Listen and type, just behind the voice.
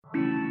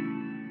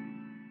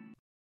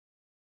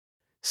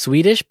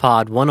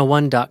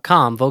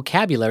SwedishPod101.com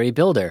Vocabulary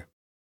Builder.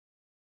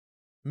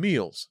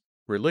 Meals,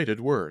 related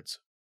words.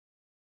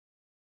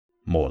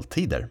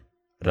 Måltider,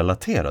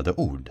 relaterade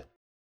ord.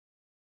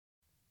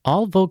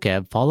 All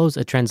vocab follows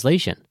a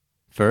translation.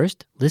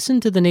 First,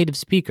 listen to the native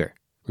speaker.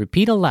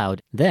 Repeat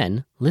aloud,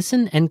 then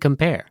listen and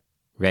compare.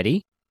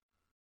 Ready?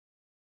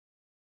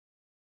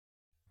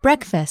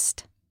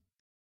 Breakfast.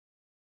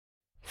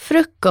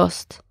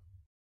 Frukost.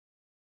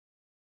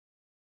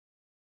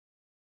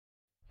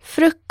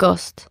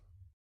 Frukost.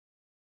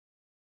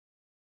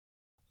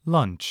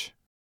 Lunch.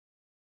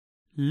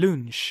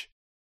 Lunch.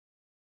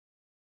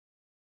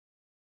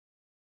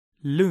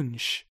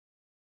 Lunch.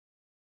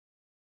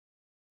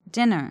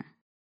 Dinner.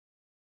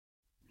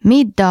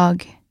 Middag.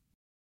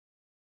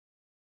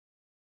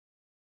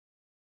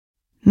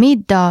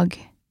 Middag.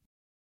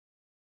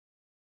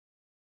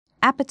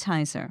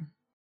 Appetizer.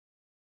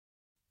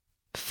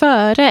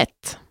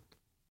 Förrätt.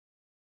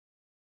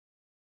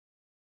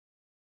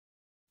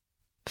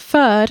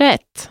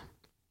 Förrätt.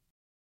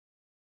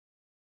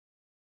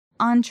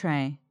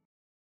 Entree.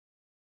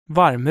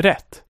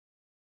 Varmrätt.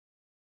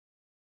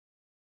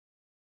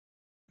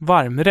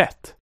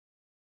 Varmrätt.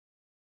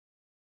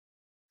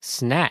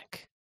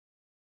 Snack.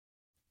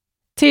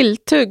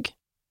 Tilltugg.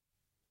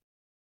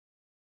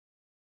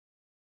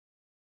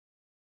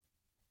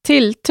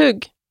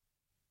 Tilltugg.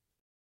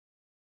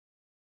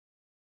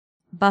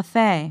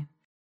 Buffet.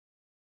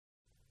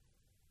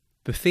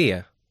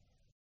 Buffé.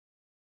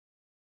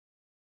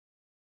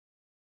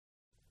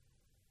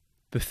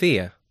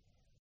 Buffé.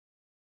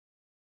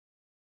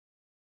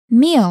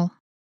 Meal.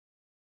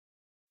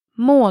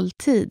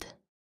 Måltid.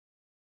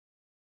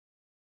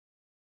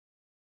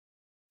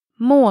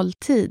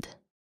 Måltid.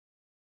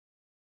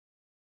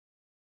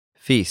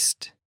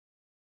 Feast.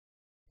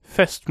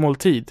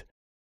 Festmåltid.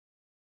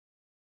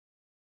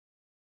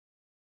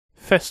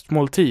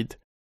 Festmåltid.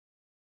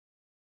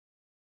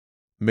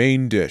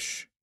 Main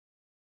dish.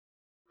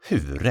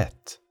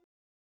 Huvudrätt.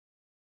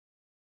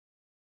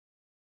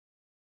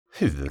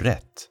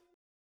 Huvudrätt.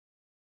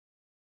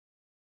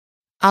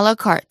 À la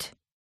carte.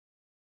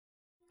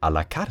 À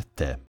la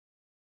carte.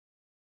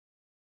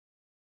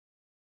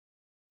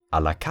 À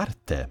la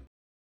carte.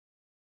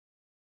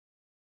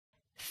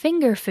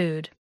 Finger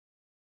food.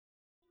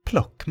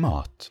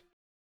 Plockmat.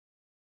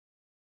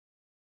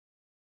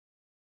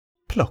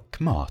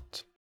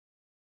 Plockmat.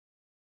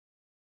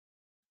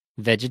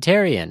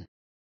 Vegetarian.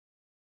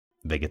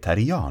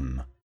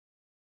 Vegetarian.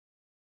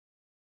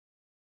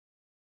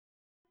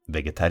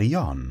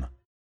 Vegetarian.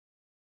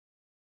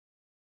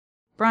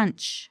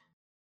 Brunch.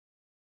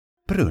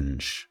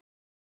 Brunch.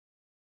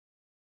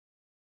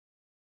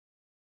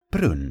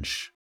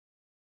 Brunch.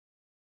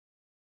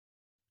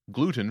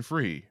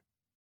 Gluten-free.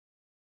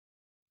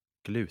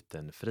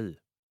 Glutenfri.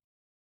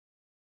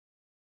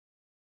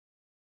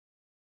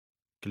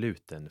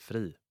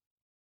 Glutenfri.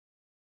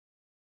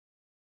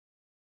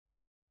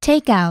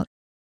 Take out.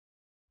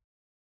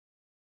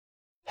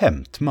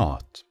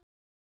 Hämtmat.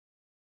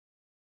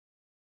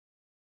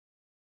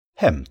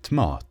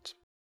 Hämtmat.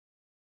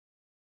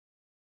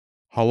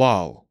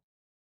 Halal.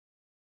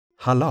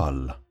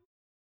 Halal.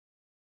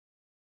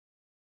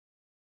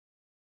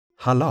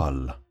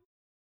 Halal.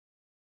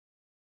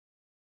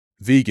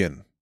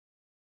 Vegan.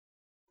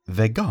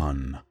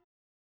 Vegan.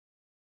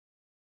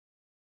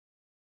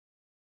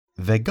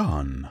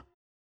 Vegan.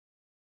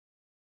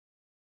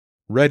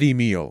 Ready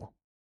meal.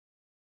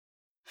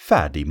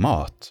 Färdig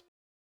mat.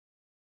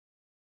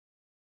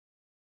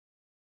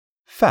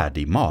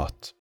 Färdig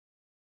mat.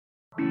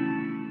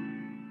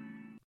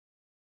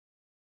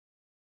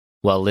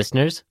 Well,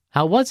 listeners,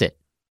 how was it?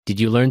 Did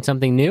you learn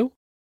something new?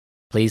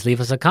 Please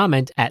leave us a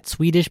comment at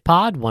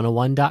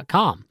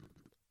SwedishPod101.com.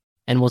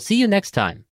 And we'll see you next time.